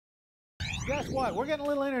Guess what? We're getting a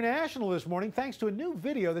little international this morning thanks to a new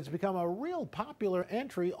video that's become a real popular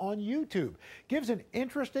entry on YouTube. Gives an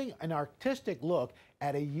interesting and artistic look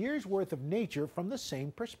at a year's worth of nature from the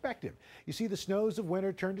same perspective. You see the snows of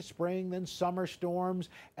winter turn to spring, then summer storms,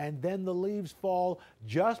 and then the leaves fall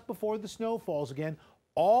just before the snow falls again,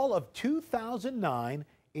 all of 2009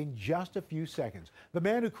 in just a few seconds. The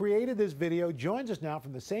man who created this video joins us now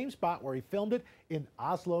from the same spot where he filmed it in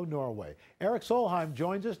Oslo, Norway. Erik Solheim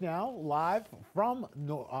joins us now live from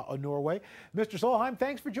Norway. Mr. Solheim,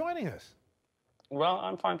 thanks for joining us. Well,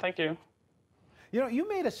 I'm fine, thank you. You know, you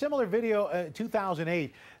made a similar video in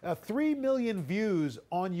 2008, 3 million views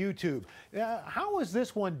on YouTube. How is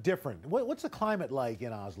this one different? What's the climate like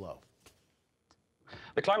in Oslo?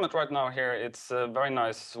 The climate right now here, it's a very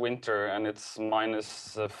nice winter and it's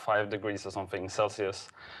minus 5 degrees or something Celsius.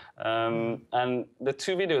 And the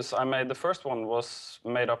two videos I made, the first one was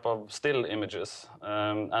made up of still images.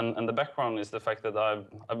 And the background is the fact that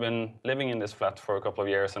I've been living in this flat for a couple of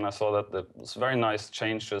years and I saw that there was very nice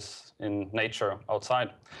changes in nature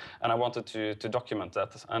outside. And I wanted to document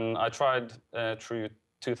that. And I tried through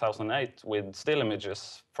 2008 with still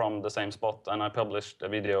images from the same spot, and I published a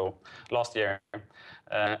video last year,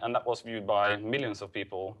 and that was viewed by millions of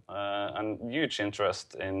people, and huge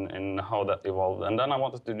interest in how that evolved. And then I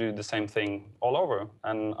wanted to do the same thing all over,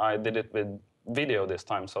 and I did it with video this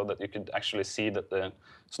time so that you could actually see that the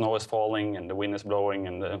snow is falling and the wind is blowing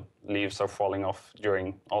and the leaves are falling off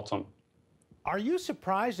during autumn. Are you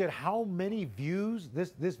surprised at how many views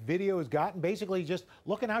this video has gotten, basically just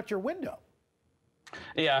looking out your window?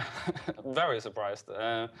 Yeah, very surprised.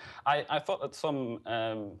 I thought that some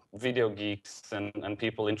video geeks and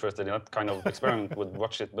people interested in that kind of experiment would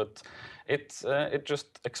watch it, but it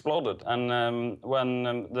just exploded. And when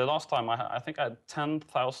the last time, I think I had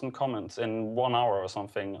 10,000 comments in 1 hour or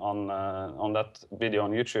something on that video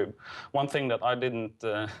on YouTube. One thing that I didn't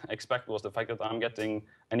expect was the fact that I'm getting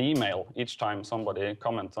an email each time somebody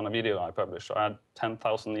comments on a video I publish. So I had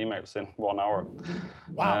 10,000 emails in 1 hour.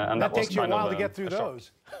 Wow, and that takes you a while to get through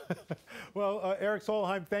those. Well, Erik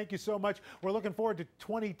Solheim, thank you so much. We're looking forward to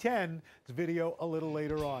 2010's video a little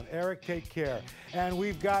later on. Erik, take care. And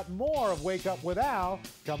we've got more of Wake Up with Al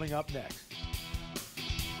coming up next.